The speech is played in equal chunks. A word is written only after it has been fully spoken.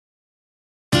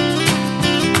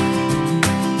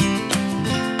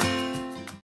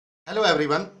Hello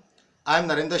everyone, I am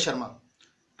Narendra Sharma.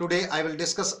 Today I will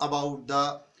discuss about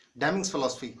the Deming's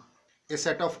philosophy, a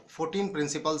set of 14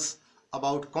 principles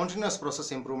about continuous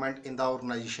process improvement in the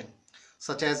organization,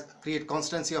 such as create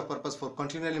constancy of purpose for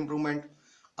continual improvement,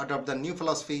 adopt the new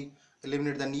philosophy,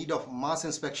 eliminate the need of mass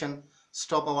inspection,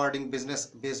 stop awarding business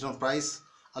based on price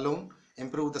alone,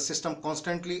 improve the system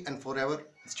constantly and forever,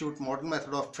 institute modern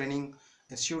method of training,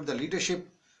 institute the leadership,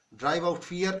 drive out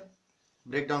fear,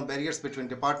 break down barriers between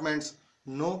departments,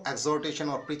 no exhortation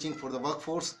or preaching for the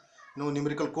workforce, no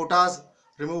numerical quotas,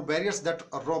 remove barriers that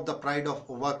rob the pride of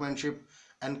workmanship,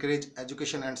 encourage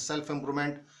education and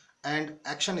self-improvement, and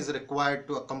action is required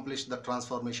to accomplish the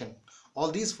transformation.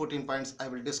 All these 14 points I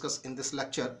will discuss in this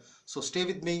lecture, so stay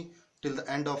with me till the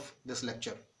end of this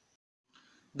lecture.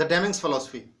 The Deming's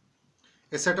philosophy,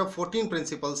 a set of 14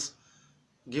 principles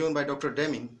given by Dr.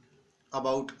 Deming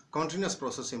about continuous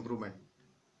process improvement.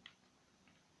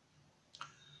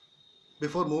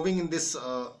 Before moving in this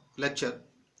lecture,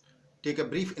 take a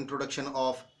brief introduction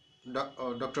of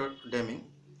Dr. Deming.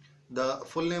 The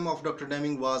full name of Dr.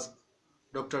 Deming was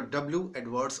Dr. W.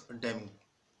 Edwards Deming.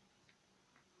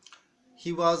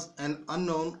 He was an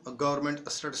unknown government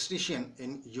statistician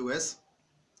in US.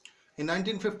 In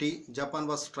 1950, Japan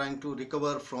was trying to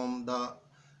recover from the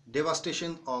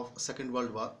devastation of Second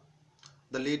World War.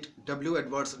 The late W.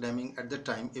 Edwards Deming, at that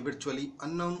time a virtually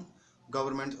unknown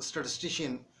government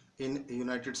statistician in the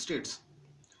United States.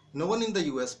 No one in the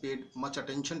US paid much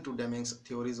attention to Deming's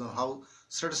theories on how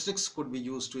statistics could be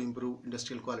used to improve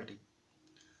industrial quality.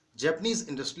 Japanese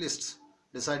industrialists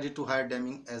decided to hire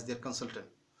Deming as their consultant.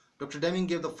 Dr. Deming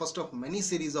gave the first of many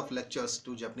series of lectures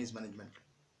to Japanese management.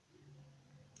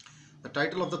 The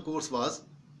title of the course was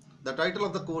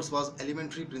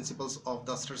Elementary Principles of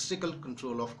the Statistical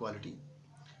Control of Quality.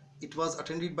 It was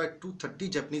attended by 230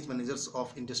 Japanese managers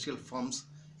of industrial firms,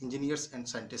 engineers and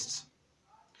scientists.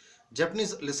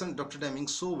 Japanese listened to Dr. Deming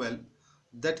so well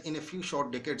that in a few short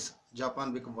decades,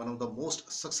 Japan became one of the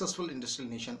most successful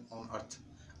industrial nations on earth.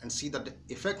 And see that the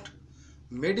effect,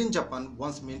 made in Japan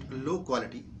once meant low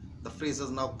quality. The phrase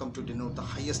has now come to denote the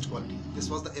highest quality. This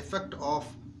was the effect of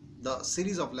the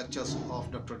series of lectures of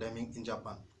Dr. Deming in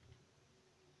Japan.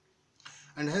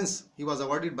 And hence, he was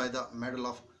awarded by the Medal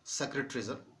of Sacred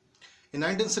Treasure. In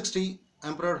 1960,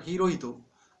 Emperor Hirohito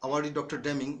awarded Dr.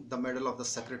 Deming the Medal of the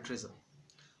Sacred Treasure.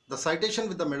 The citation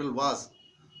with the medal was,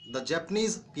 "The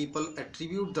Japanese people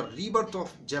attribute the rebirth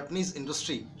of Japanese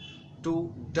industry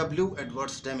to W.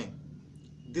 Edwards Deming."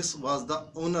 This was the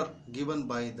honor given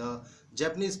by the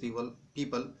Japanese people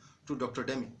to Dr.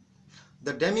 Deming.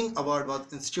 The Deming Award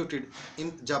was instituted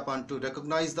in Japan to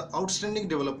recognize the outstanding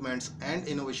developments and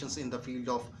innovations in the field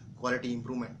of quality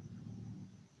improvement.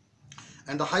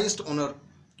 And the highest honor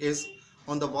is,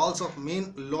 on the walls of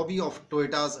main lobby of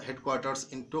Toyota's headquarters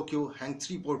in Tokyo hang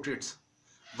three portraits.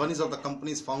 One is of the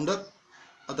company's founder,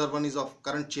 other one is of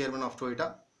current chairman of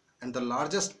Toyota, and the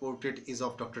largest portrait is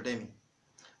of Dr. Deming.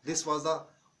 This was the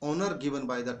honor given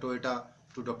by the Toyota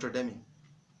to Dr. Deming.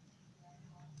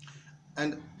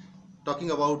 And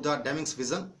talking about the Deming's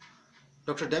vision,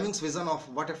 Dr. Deming's vision of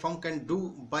what a firm can do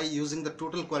by using the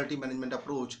total quality management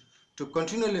approach to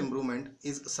continual improvement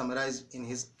is summarized in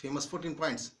his famous 14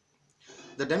 points.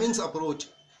 The Deming's approach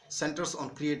centers on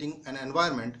creating an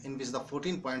environment in which the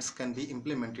 14 points can be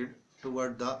implemented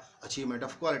toward the achievement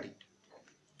of quality.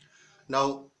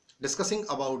 Now, discussing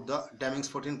about the Deming's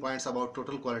 14 points about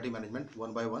total quality management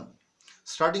one by one,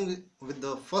 starting with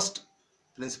the first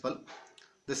principle.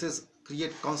 This is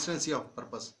create constancy of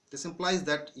purpose. This implies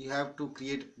that you have to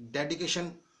create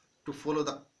dedication to follow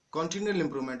the continual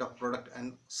improvement of product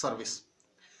and service.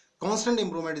 Constant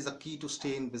improvement is the key to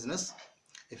stay in business.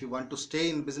 If you want to stay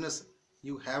in business,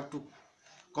 you have to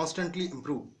constantly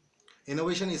improve.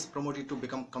 Innovation is promoted to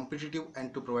become competitive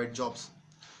and to provide jobs.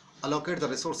 Allocate the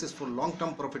resources for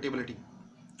long-term profitability.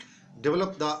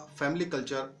 Develop the family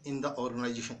culture in the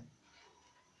organization.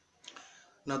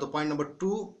 Now the point number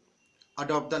 2,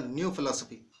 adopt the new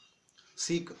philosophy.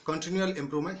 Seek continual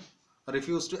improvement.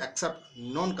 Refuse to accept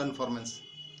non-conformance.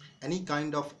 Any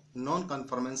kind of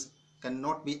non-conformance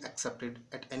cannot be accepted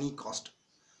at any cost.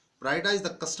 Prioritize the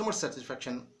customer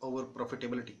satisfaction over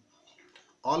profitability.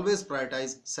 Always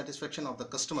prioritize satisfaction of the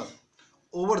customer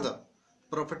over the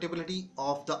profitability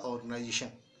of the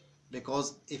organization,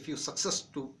 because if you success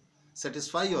to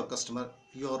satisfy your customer,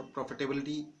 your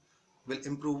profitability will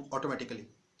improve automatically.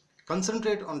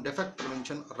 Concentrate on defect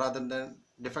prevention rather than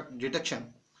defect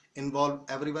detection. Involve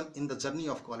everyone in the journey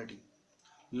of quality.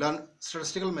 Learn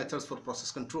statistical methods for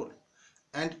process control,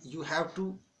 and you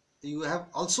have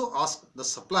also asked the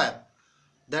supplier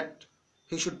that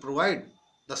he should provide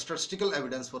the statistical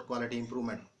evidence for quality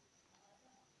improvement.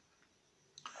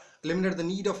 Eliminate the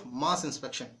need of mass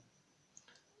inspection.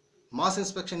 Mass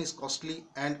inspection is costly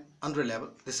and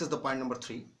unreliable. This is the point number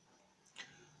 3.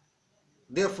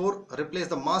 Therefore, replace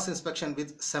the mass inspection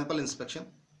with sample inspection.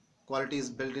 Quality is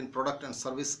built in product and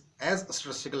service as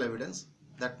statistical evidence.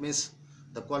 That means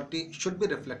the quality should be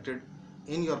reflected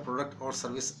in your product or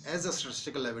service as a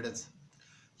statistical evidence.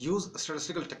 Use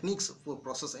statistical techniques for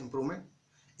process improvement.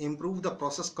 Improve the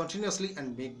process continuously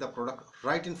and make the product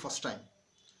right in first time.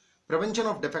 Prevention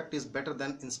of defect is better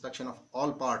than inspection of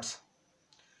all parts.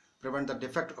 Prevent the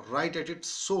defect right at its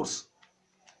source.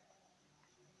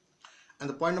 And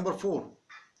the point number 4,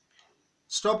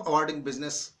 stop awarding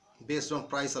business based on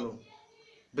price alone.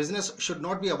 Business should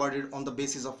not be awarded on the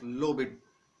basis of low bid.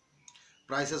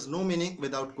 Price has no meaning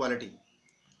without quality.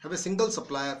 Have a single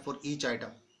supplier for each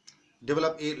item.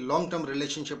 Develop a long-term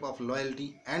relationship of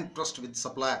loyalty and trust with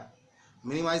supplier.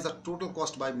 Minimize the total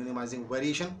cost by minimizing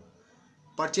variation.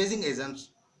 Purchasing agents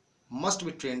must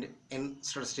be trained in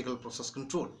statistical process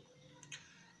control.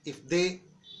 If the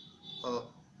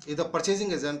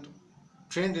purchasing agent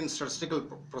trained in statistical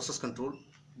process control,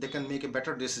 they can make a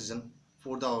better decision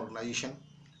for the organization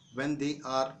when they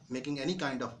are making any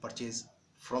kind of purchase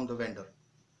from the vendor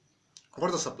or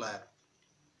the supplier.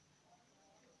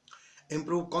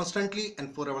 Improve constantly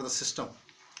and forever the system.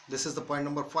 This is the point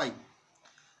number 5.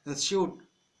 Institute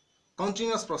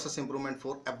continuous process improvement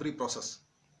for every process.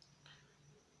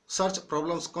 Search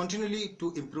problems continually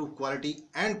to improve quality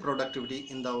and productivity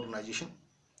in the organization.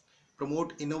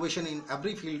 Promote innovation in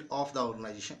every field of the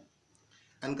organization.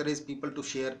 Encourage people to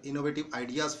share innovative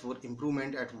ideas for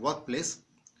improvement at workplace.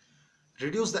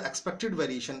 Reduce the expected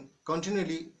variation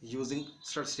continually using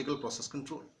statistical process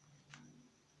control.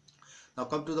 Now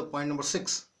come to the point number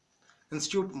 6.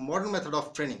 Institute modern method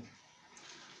of training.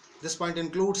 This point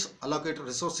includes allocate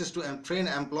resources to train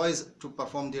employees to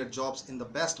perform their jobs in the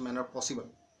best manner possible.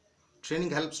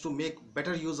 Training helps to make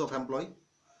better use of employee.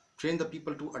 Train the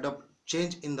people to adopt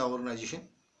change in the organization.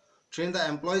 Train the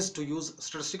employees to use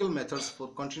statistical methods for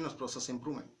continuous process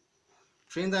improvement.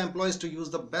 Train the employees to use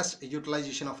the best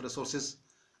utilization of resources.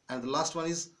 And the last one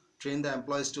is train the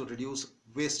employees to reduce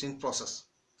waste in process.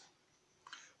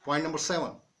 Point number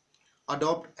 7.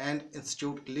 Adopt and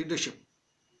institute leadership.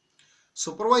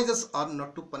 Supervisors are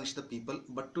not to punish the people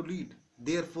but to lead.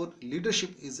 Therefore,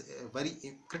 leadership is a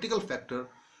very critical factor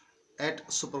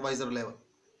at supervisor level.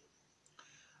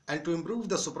 And to improve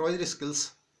the supervisory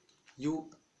skills, you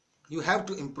have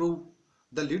to improve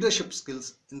the leadership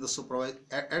skills in the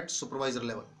at supervisor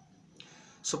level.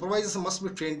 Supervisors must be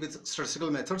trained with statistical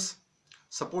methods.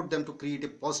 Support them to create a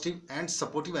positive and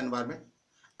supportive environment.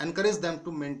 Encourage them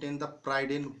to maintain the pride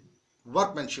in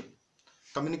workmanship.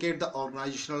 Communicate the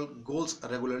organizational goals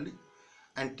regularly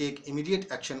and take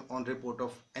immediate action on report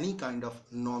of any kind of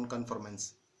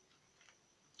non-conformance.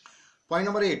 Point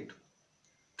number 8.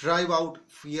 Drive out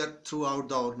fear throughout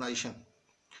the organization.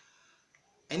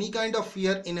 Any kind of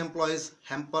fear in employees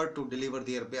hamper to deliver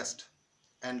their best.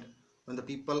 And when the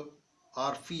people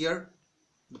are feared,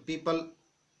 the people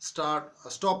stop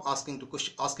asking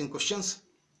questions.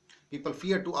 People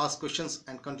fear to ask questions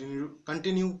and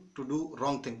continue to do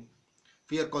wrong thing.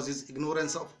 Fear causes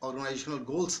ignorance of organizational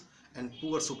goals and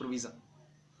poor supervision.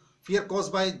 Fear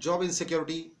caused by job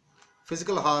insecurity,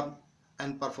 physical harm,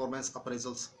 and performance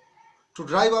appraisals. To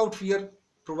drive out fear,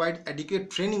 provide adequate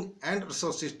training and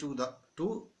resources to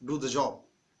do the job.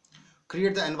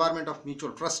 Create the environment of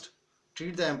mutual trust.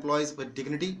 Treat the employees with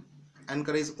dignity.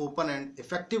 Encourage open and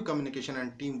effective communication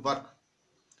and teamwork.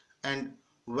 And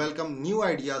welcome new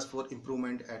ideas for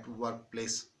improvement at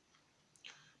workplace.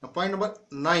 Now, point number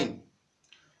 9.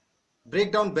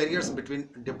 Break down barriers between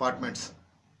departments.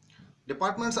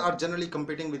 Departments are generally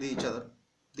competing with each other.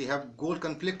 They have goal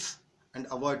conflicts and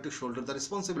avoid to shoulder the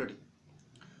responsibility.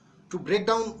 To break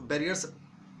down barriers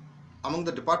among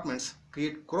the departments,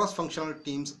 create cross-functional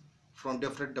teams from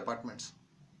different departments.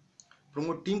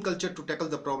 Promote team culture to tackle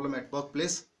the problem at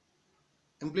workplace.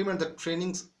 Implement the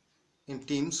trainings in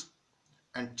teams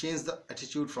and change the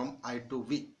attitude from I to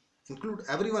we. Include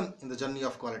everyone in the journey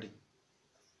of quality.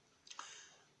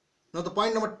 Now the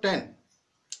point number 10.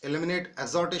 Eliminate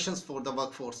exhortations for the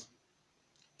workforce.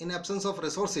 In absence of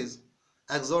resources,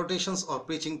 exhortations or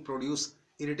preaching produce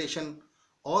irritation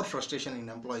or frustration in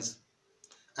employees.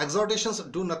 Exhortations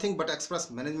do nothing but express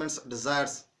management's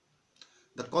desires.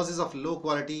 The causes of low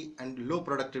quality and low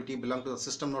productivity belong to the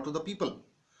system, not to the people.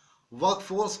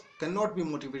 Workforce cannot be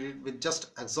motivated with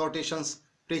just exhortations,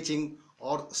 preaching,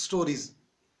 or stories.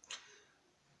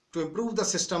 To improve the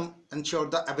system, ensure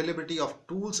the availability of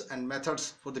tools and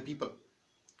methods for the people.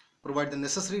 Provide the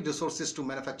necessary resources to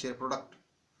manufacture a product.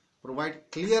 Provide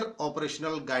clear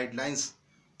operational guidelines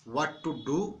what to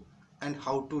do and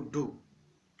how to do.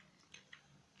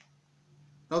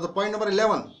 Now the point number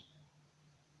 11,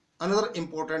 another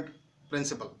important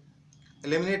principle.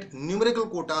 Eliminate numerical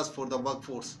quotas for the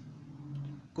workforce.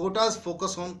 Quotas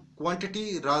focus on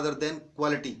quantity rather than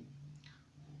quality,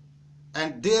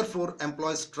 and therefore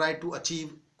employees try to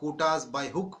achieve quotas by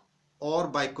hook or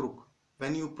by crook.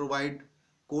 When you provide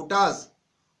quotas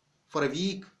for a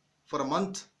week, for a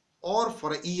month, or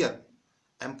for a year,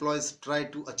 employees try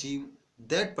to achieve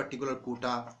that particular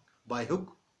quota by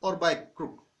hook or by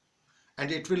crook, and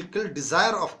it will kill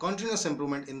desire of continuous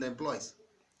improvement in the employees.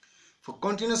 For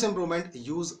continuous improvement,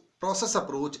 use process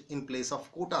approach in place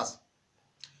of quotas.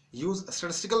 Use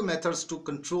statistical methods to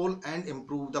control and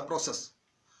improve the process.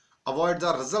 Avoid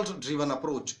the result-driven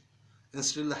approach.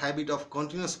 Instill the habit of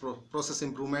continuous process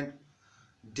improvement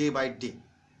day by day.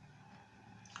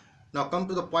 Now come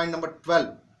to the point number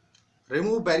 12.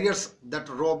 Remove barriers that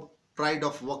rob pride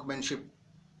of workmanship.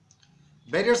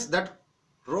 Barriers that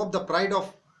rob the pride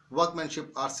of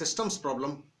workmanship are systems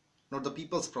problem, not the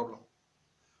people's problem.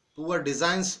 Poor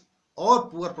designs or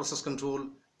poor process control,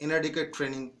 inadequate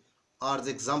training are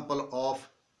the example of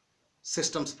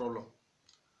systems problem.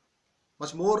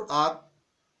 Much more are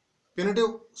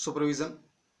punitive supervision,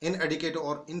 inadequate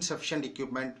or insufficient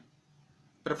equipment,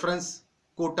 preference,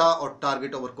 quota or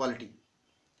target over quality.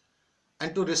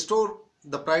 And to restore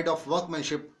the pride of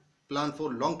workmanship, plan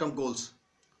for long-term goals.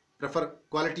 Prefer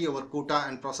quality over quota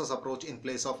and process approach in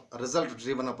place of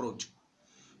result-driven approach.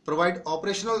 Provide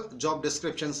operational job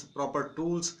descriptions, proper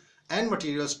tools and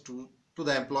materials to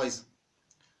the employees,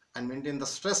 and maintain the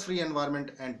stress-free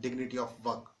environment and dignity of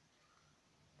work.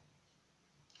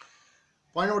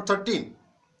 Point number 13,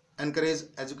 encourage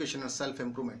education and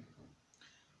self-improvement.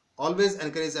 Always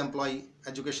encourage employee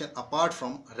education apart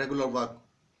from regular work.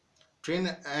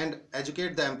 Train and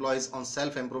educate the employees on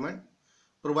self-improvement.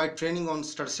 Provide training on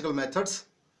statistical methods.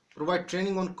 Provide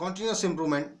training on continuous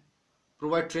improvement.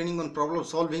 Provide training on problem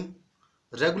solving.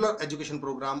 Regular education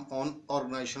program on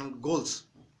organizational goals.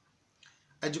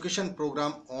 Education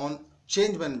program on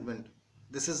change management.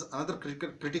 This is another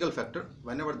critical factor.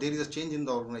 Whenever there is a change in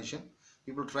the organization,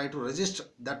 people try to resist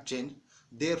that change.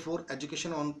 Therefore,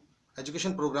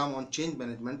 education program on change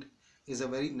management is a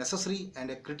very necessary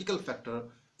and a critical factor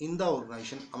in the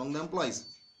organization among the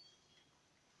employees.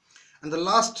 And the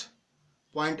last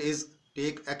point is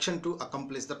take action to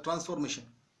accomplish the transformation.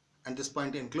 And this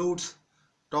point includes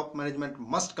top management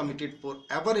must committed for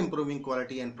ever improving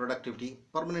quality and productivity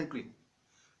permanently.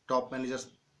 Top managers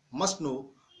must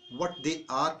know what they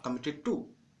are committed to.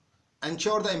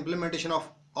 Ensure the implementation of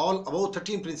all above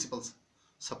 13 principles.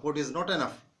 Support is not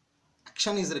enough.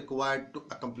 Action is required to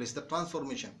accomplish the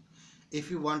transformation. If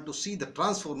you want to see the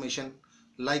transformation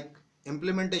like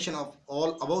implementation of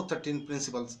all above 13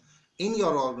 principles in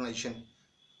your organization,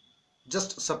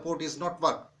 just support is not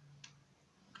work.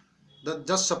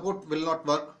 Just support will not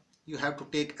work. You have to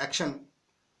take action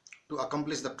to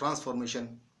accomplish the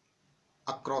transformation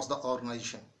across the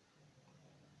organization.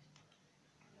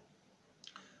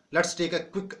 Let's take a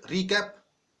quick recap.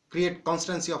 Create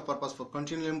constancy of purpose for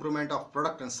continual improvement of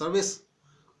product and service.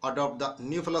 Adopt the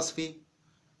new philosophy.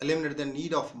 Eliminate the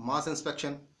need of mass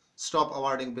inspection. Stop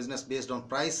awarding business based on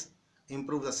price.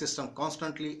 Improve the system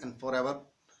constantly and forever.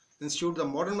 Institute the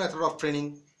modern method of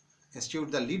training.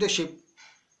 Institute the leadership.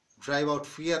 Drive out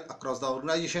fear across the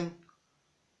organization.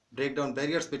 Break down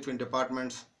barriers between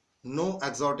departments. No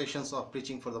exhortations of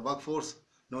preaching for the workforce.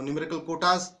 No numerical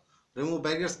quotas. Remove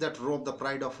barriers that rob the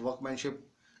pride of workmanship.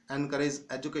 Encourage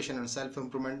education and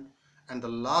self-improvement. And the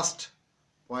last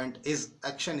point is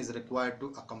action is required to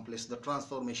accomplish the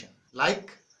transformation.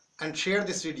 Like and share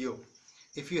this video.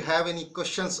 If you have any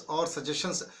questions or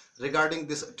suggestions regarding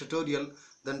this tutorial,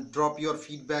 then drop your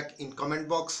feedback in comment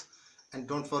box. And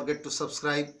don't forget to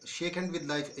subscribe Shake Hand with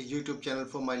Life, a YouTube channel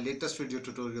for my latest video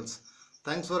tutorials.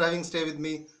 Thanks for having stay with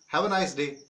me. Have a nice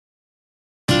day.